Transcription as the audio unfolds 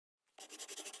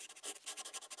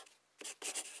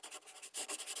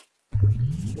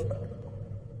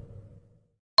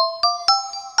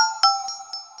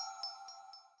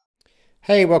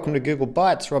Hey, welcome to Google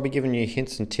Bytes, where I'll be giving you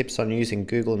hints and tips on using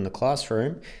Google in the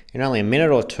classroom in only a minute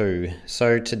or two.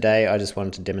 So today I just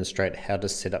wanted to demonstrate how to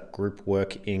set up group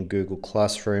work in Google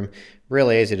Classroom.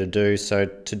 Really easy to do. So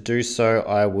to do so,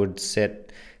 I would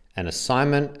set an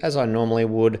assignment as I normally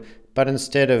would, but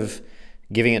instead of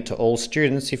giving it to all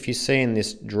students, if you see in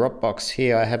this drop box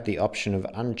here, I have the option of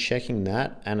unchecking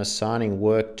that and assigning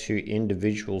work to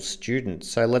individual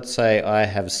students. So let's say I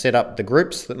have set up the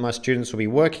groups that my students will be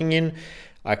working in.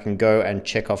 I can go and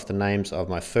check off the names of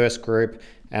my first group,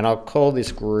 and I'll call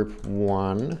this group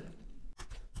 1.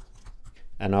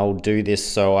 And I'll do this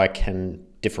so I can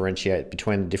differentiate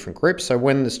between the different groups. So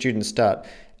when the students start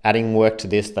adding work to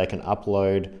this, they can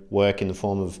upload work in the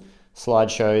form of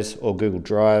slideshows or Google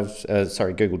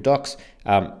Docs,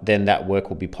 then that work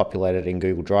will be populated in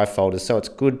Google Drive folders. So it's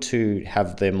good to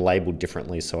have them labeled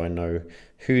differently so I know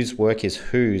whose work is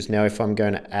whose. Now, if I'm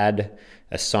going to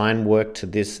assign work to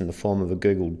this in the form of a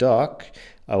Google Doc,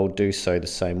 I will do so the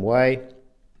same way.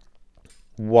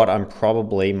 What I'm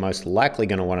probably most likely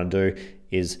going to want to do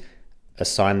is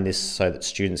assign this so that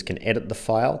students can edit the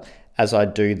file. As I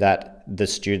do that, the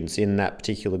students in that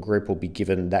particular group will be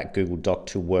given that Google Doc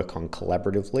to work on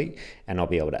collaboratively, and I'll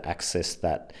be able to access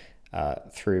that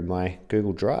through my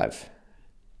Google Drive.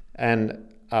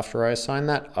 And after I assign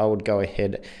that, I would go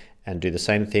ahead and do the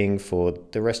same thing for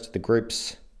the rest of the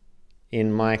groups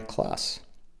in my class.